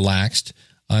 I'm relaxed.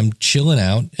 I'm chilling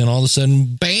out. And all of a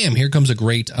sudden, bam, here comes a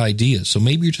great idea. So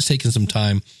maybe you're just taking some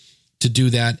time to do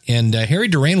that. And Harry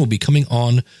Duran will be coming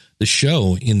on the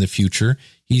show in the future.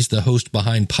 He's the host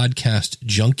behind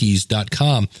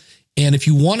podcastjunkies.com. And if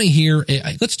you want to hear,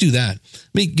 let's do that.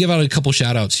 Let me give out a couple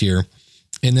shout outs here.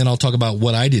 And then I'll talk about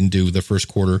what I didn't do the first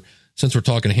quarter. Since we're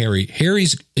talking Harry,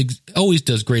 Harry's always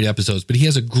does great episodes, but he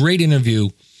has a great interview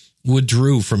with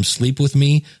Drew from Sleep With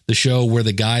Me, the show where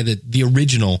the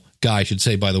original guy, I should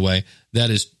say, by the way, that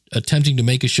is attempting to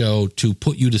make a show to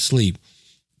put you to sleep.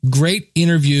 Great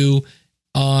interview.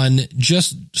 on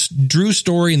just Drew's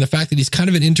story and the fact that he's kind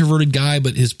of an introverted guy,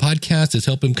 but his podcast has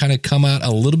helped him kind of come out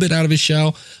a little bit out of his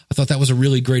shell. I thought that was a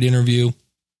really great interview.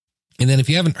 And then if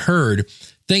you haven't heard,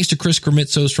 thanks to Chris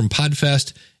Krimitsos from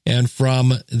Podfest and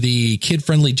from the Kid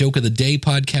Friendly Joke of the Day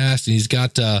podcast. And he's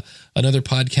got another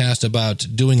podcast about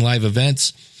doing live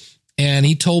events. And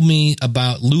he told me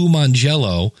about Lou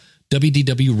Mangello,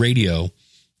 WDW Radio,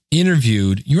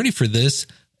 interviewed, you ready for this?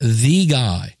 The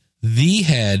guy, the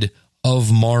head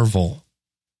of Marvel,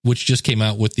 which just came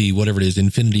out with the, whatever it is,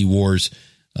 Infinity Wars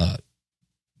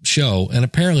show. And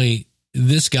apparently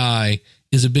this guy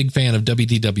is a big fan of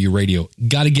WDW Radio.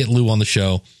 Got to get Lou on the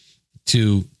show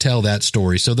to tell that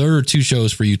story. So there are 2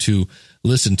 shows for you to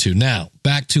listen to. Now,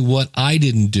 back to what I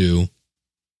didn't do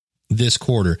this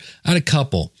quarter. I had a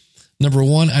couple. Number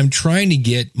one, I'm trying to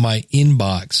get my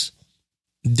inbox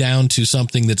down to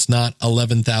something that's not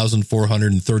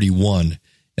 11,431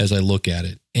 as I look at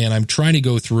it. And I'm trying to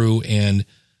go through and,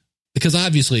 because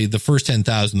obviously the first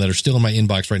 10,000 that are still in my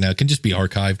inbox right now can just be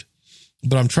archived,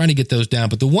 but I'm trying to get those down.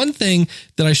 But the one thing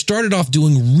that I started off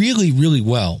doing really, really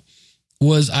well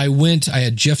was I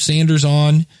had Jeff Sanders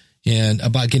on and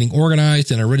about getting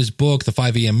organized, and I read his book, The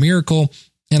 5 a.m. Miracle,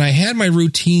 and I had my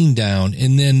routine down.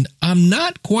 And then I'm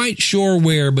not quite sure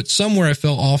where, but somewhere I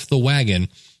fell off the wagon.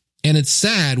 And it's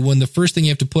sad when the first thing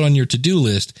you have to put on your to-do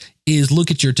list is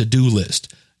look at your to-do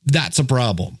list. That's a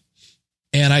problem.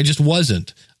 And I just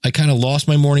wasn't. I kind of lost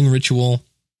my morning ritual.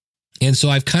 And so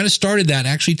I've kind of started that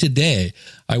actually today.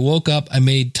 I woke up, I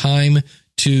made time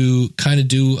to kind of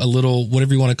do a little,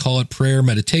 whatever you want to call it, prayer,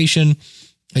 meditation.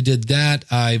 I did that.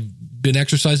 I've been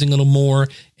exercising a little more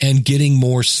and getting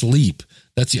more sleep.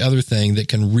 That's the other thing that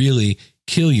can really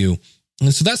kill you.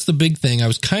 And so that's the big thing. I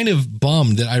was kind of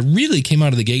bummed that I really came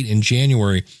out of the gate in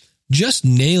January, just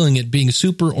nailing it, being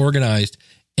super organized.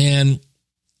 And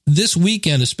this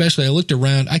weekend, especially, I looked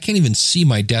around. I can't even see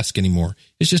my desk anymore.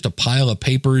 It's just a pile of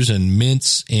papers and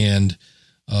mints and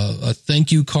a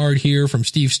thank you card here from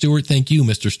Steve Stewart. Thank you,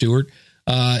 Mr. Stewart.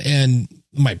 And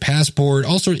my passport.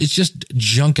 Also, it's just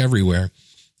junk everywhere.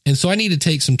 And so I need to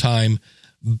take some time,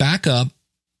 back up,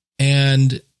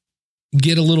 and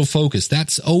get a little focused.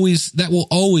 That will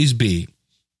always be,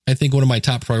 I think, one of my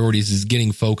top priorities is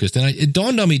getting focused. And it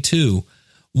dawned on me too,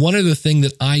 one other thing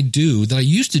that I do that I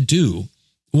used to do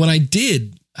when I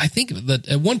did, I think that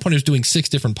at one point I was doing 6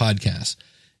 different podcasts.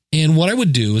 And what I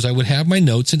would do is I would have my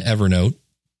notes in Evernote,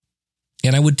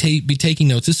 and I would be taking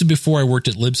notes. This is before I worked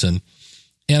at Libsyn.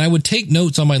 And I would take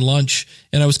notes on my lunch,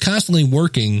 and I was constantly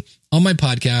working on my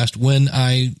podcast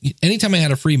anytime I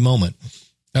had a free moment.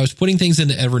 I was putting things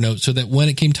into Evernote so that when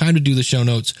it came time to do the show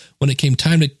notes, when it came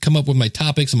time to come up with my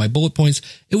topics and my bullet points,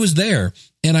 it was there.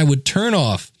 And I would turn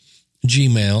off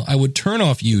Gmail, I would turn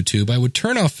off YouTube, I would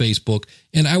turn off Facebook,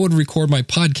 and I would record my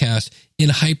podcast in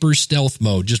hyper stealth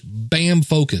mode, just bam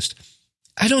focused.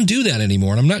 I don't do that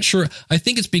anymore. And I'm not sure. I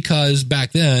think it's because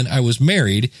back then I was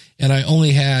married and I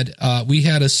only had, we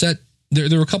had a set, there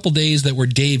were a couple days that were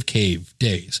Dave Cave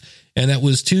days. And that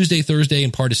was Tuesday, Thursday,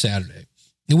 and part of Saturday.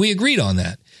 And we agreed on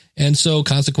that. And so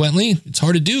consequently, it's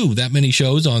hard to do that many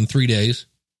shows on 3 days.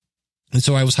 And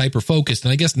so I was hyper focused.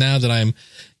 And I guess now that I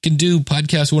can do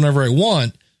podcasts whenever I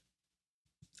want,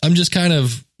 I'm just kind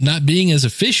of not being as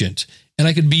efficient, and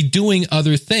I could be doing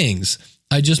other things.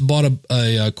 I just bought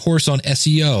a course on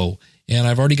SEO, and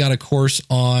I've already got a course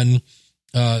on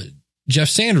Jeff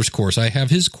Sanders' course. I have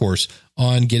his course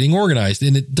on getting organized,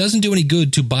 and it doesn't do any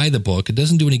good to buy the book. It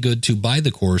doesn't do any good to buy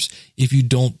the course if you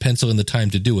don't pencil in the time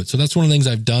to do it. So that's one of the things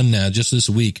I've done now just this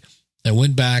week. I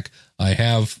went back. I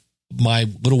have my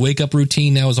little wake up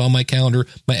routine now is on my calendar.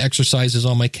 My exercise is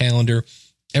on my calendar.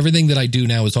 Everything that I do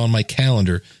now is on my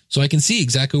calendar, so I can see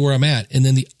exactly where I'm at. And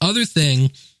then the other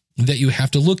thing that you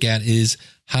have to look at is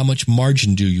how much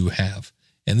margin do you have?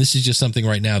 And this is just something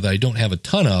right now that I don't have a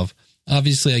ton of.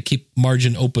 Obviously, I keep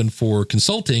margin open for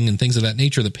consulting and things of that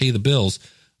nature that pay the bills.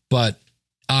 But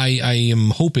I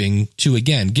am hoping to,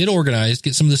 again, get organized,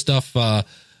 get some of this stuff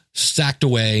stacked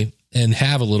away, and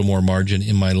have a little more margin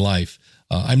in my life.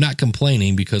 I'm not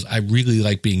complaining because I really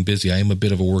like being busy. I am a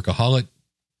bit of a workaholic.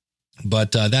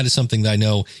 But that is something that I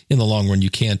know in the long run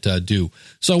you can't do.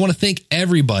 So I want to thank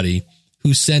everybody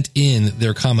who sent in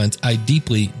their comments. I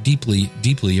deeply, deeply,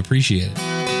 deeply appreciate it.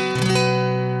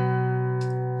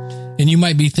 And you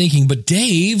might be thinking, but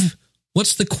Dave,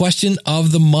 what's the question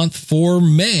of the month for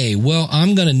May? Well,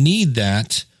 I'm going to need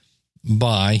that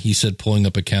by, he said, pulling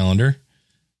up a calendar,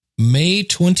 May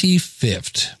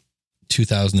 25th,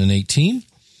 2018.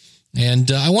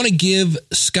 And I want to give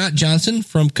Scott Johnson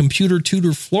from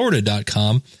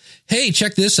ComputerTutorFlorida.com, hey,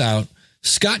 check this out.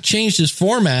 Scott changed his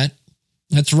format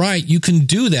That's right. You can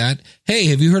do that. Hey,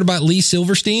 have you heard about Lee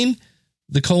Silverstein,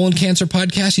 the colon cancer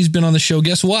podcast? He's been on the show.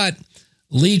 Guess what?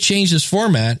 Lee changed his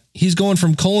format. He's going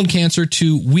from colon cancer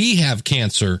to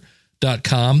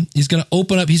wehavecancer.com. He's going to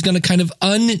open up. He's going to kind of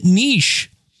unniche.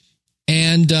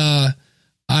 And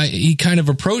he kind of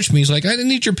approached me. He's like, I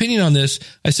need your opinion on this.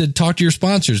 I said, talk to your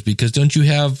sponsors, because don't you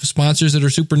have sponsors that are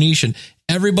super niche? And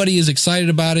everybody is excited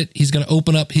about it. He's going to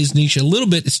open up his niche a little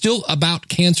bit. It's still about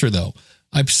cancer, though.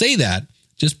 I say that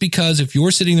just because if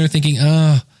you're sitting there thinking,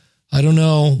 I don't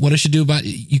know what I should do about it,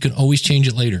 you can always change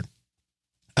it later.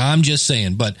 I'm just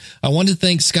saying. But I want to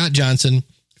thank Scott Johnson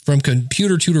from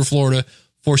Computer Tutor Florida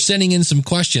for sending in some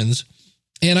questions.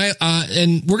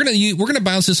 And we're gonna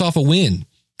bounce this off of Win,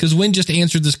 because Win just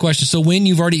answered this question. So Win,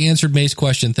 you've already answered May's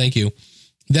question. Thank you.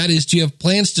 That is, do you have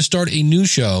plans to start a new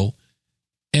show,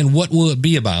 and what will it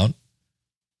be about?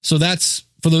 So that's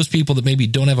for those people that maybe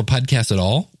don't have a podcast at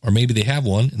all, or maybe they have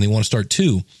one and they want to start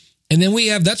two. And then we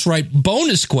have, that's right,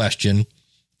 bonus question.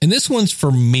 And this one's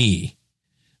for me.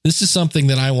 This is something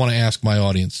that I want to ask my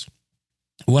audience.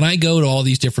 When I go to all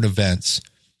these different events,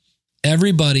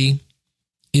 everybody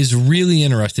is really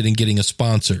interested in getting a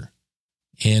sponsor.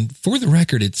 And for the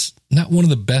record, it's not one of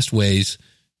the best ways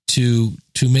to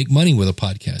make money with a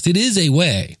podcast. It is a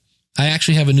way. I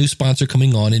actually have a new sponsor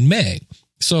coming on in May.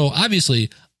 So obviously,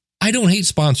 I don't hate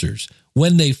sponsors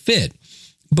when they fit.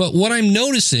 But what I'm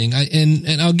noticing,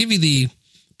 and I'll give you the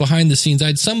behind the scenes. I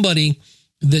had somebody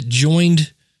that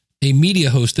joined a media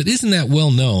host that isn't that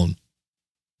well known.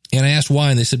 And I asked why,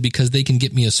 and they said, because they can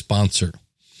get me a sponsor.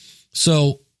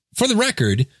 So for the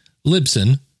record,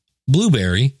 Libsyn,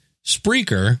 Blueberry,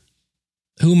 Spreaker,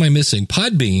 who am I missing?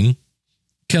 Podbean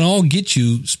can all get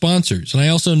you sponsors. And I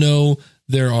also know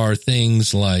there are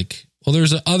things like, well,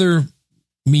 there's other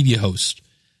media hosts.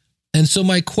 And so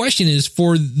my question is,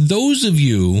 for those of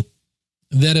you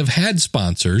that have had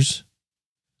sponsors,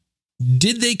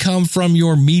 did they come from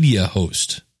your media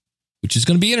host? Which is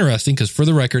going to be interesting, because for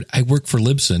the record, I work for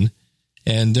Libsyn,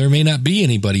 and there may not be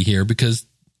anybody here because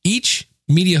each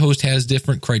media host has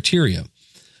different criteria.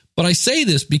 But I say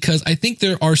this because I think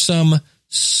there are some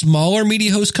smaller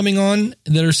media hosts coming on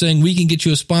that are saying, we can get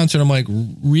you a sponsor. And I'm like,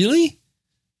 really?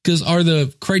 Because are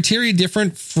the criteria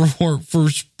different for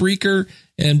Spreaker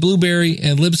and Blueberry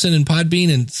and Libsyn and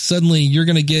Podbean, and suddenly you're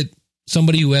going to get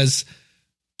somebody who has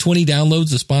 20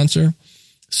 downloads a sponsor?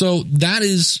 So that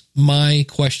is my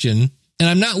question. And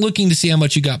I'm not looking to see how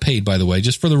much you got paid, by the way,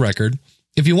 just for the record.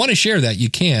 If you want to share that, you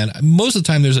can. Most of the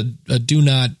time there's a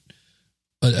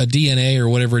DNA or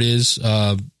whatever it is.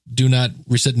 Do not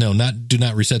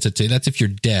resuscitate. That's if you're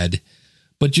dead.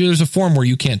 But there's a form where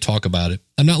you can't talk about it.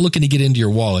 I'm not looking to get into your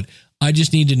wallet. I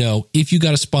just need to know, if you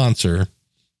got a sponsor,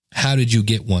 how did you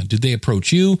get one? Did they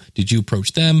approach you? Did you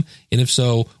approach them? And if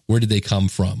so, where did they come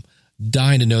from?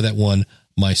 Dying to know that one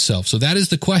myself. So that is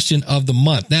the question of the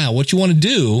month. Now, what you want to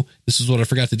do, this is what I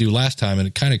forgot to do last time, and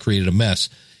it kind of created a mess,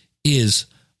 is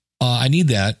I need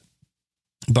that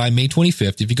by May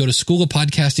 25th. If you go to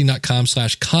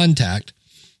schoolofpodcasting.com/contact,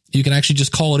 you can actually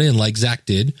just call it in like Zach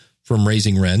did from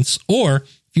Raising Rents. Or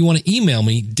if you want to email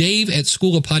me,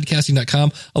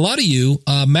 dave@schoolofpodcasting.com. A lot of you,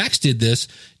 Max did this,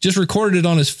 just recorded it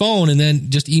on his phone and then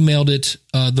just emailed it,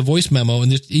 the voice memo,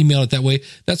 and just emailed it that way.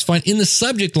 That's fine. In the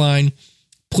subject line,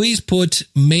 please put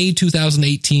May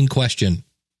 2018 question.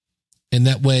 And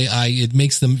that way it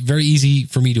makes them very easy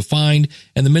for me to find.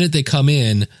 And the minute they come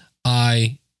in,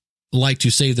 I like to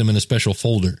save them in a special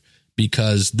folder,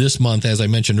 because this month, as I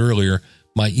mentioned earlier,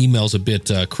 my email's a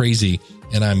bit crazy,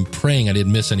 and I'm praying I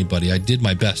didn't miss anybody. I did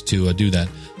my best to do that.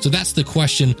 So that's the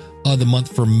question of the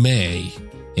month for May.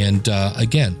 And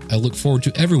again, I look forward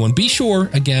to everyone. Be sure,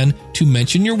 again, to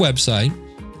mention your website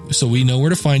so we know where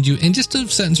to find you, and just a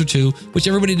sentence or two, which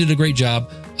everybody did a great job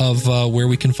of where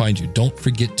we can find you. Don't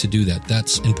forget to do that.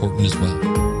 That's important as well.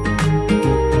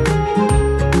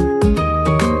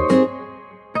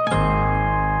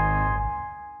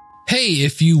 Hey,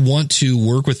 if you want to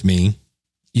work with me,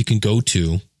 you can go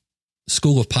to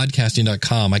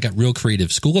schoolofpodcasting.com. I got real creative.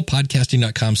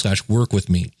 Schoolofpodcasting.com/work with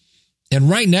me. And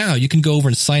right now you can go over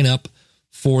and sign up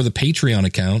for the Patreon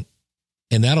account.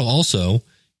 And that'll also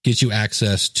get you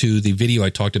access to the video I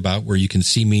talked about, where you can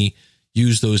see me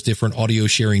use those different audio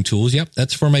sharing tools. Yep,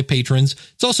 that's for my patrons.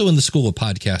 It's also in the School of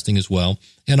Podcasting as well.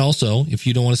 And also, if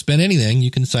you don't want to spend anything,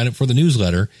 you can sign up for the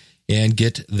newsletter and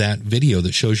get that video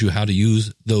that shows you how to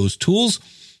use those tools.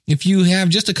 If you have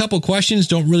just a couple questions,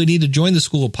 don't really need to join the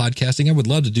School of Podcasting. I would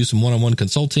love to do some one-on-one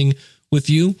consulting with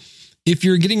you. If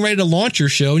you're getting ready to launch your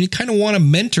show and you kind of want a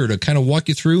mentor to kind of walk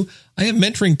you through, I have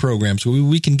mentoring programs where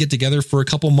we can get together for a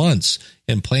couple months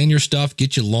and plan your stuff,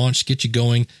 get you launched, get you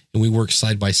going, and we work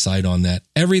side by side on that.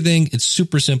 Everything, it's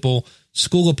super simple.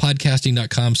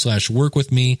 schoolofpodcasting.com/work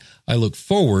with me. I look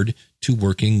forward to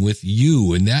working with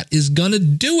you. And that is going to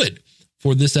do it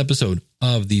for this episode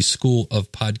of the School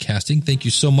of Podcasting. Thank you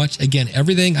so much. Again,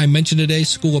 everything I mentioned today,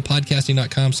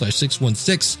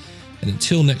 schoolofpodcasting.com/616. And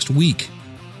until next week,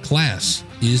 class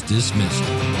is dismissed. If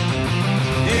you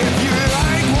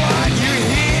like what you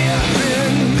hear,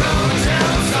 then go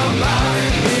tell somebody.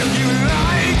 If you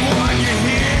like what you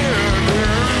hear,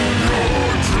 then go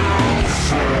tell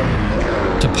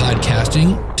somebody. To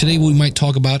podcasting, today we might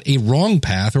talk about a wrong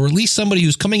path, or at least somebody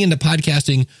who's coming into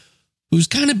podcasting who's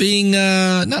kind of being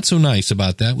not so nice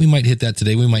about that. We might hit that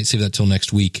today. We might save that till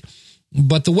next week.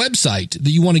 But the website that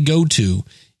you want to go to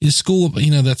is School of,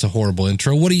 that's a horrible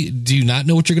intro. Do you not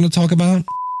know what you're going to talk about?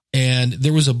 And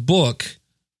there was a book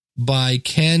by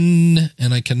Ken,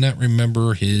 and I cannot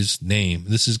remember his name.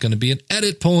 This is going to be an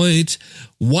edit point.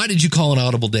 Why did you call an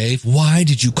audible, Dave? Why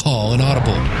did you call an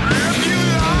audible? If you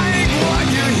like what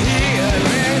you hear,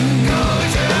 then go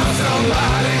tell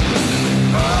somebody.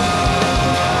 Oh,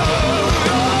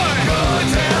 go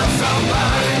tell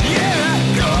somebody.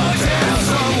 Yeah, go tell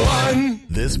someone.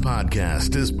 This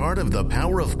podcast is part of the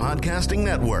Power of Podcasting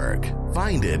Network.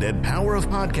 Find it at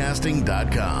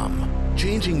powerofpodcasting.com.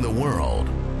 Changing the world,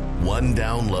 one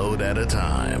download at a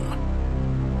time.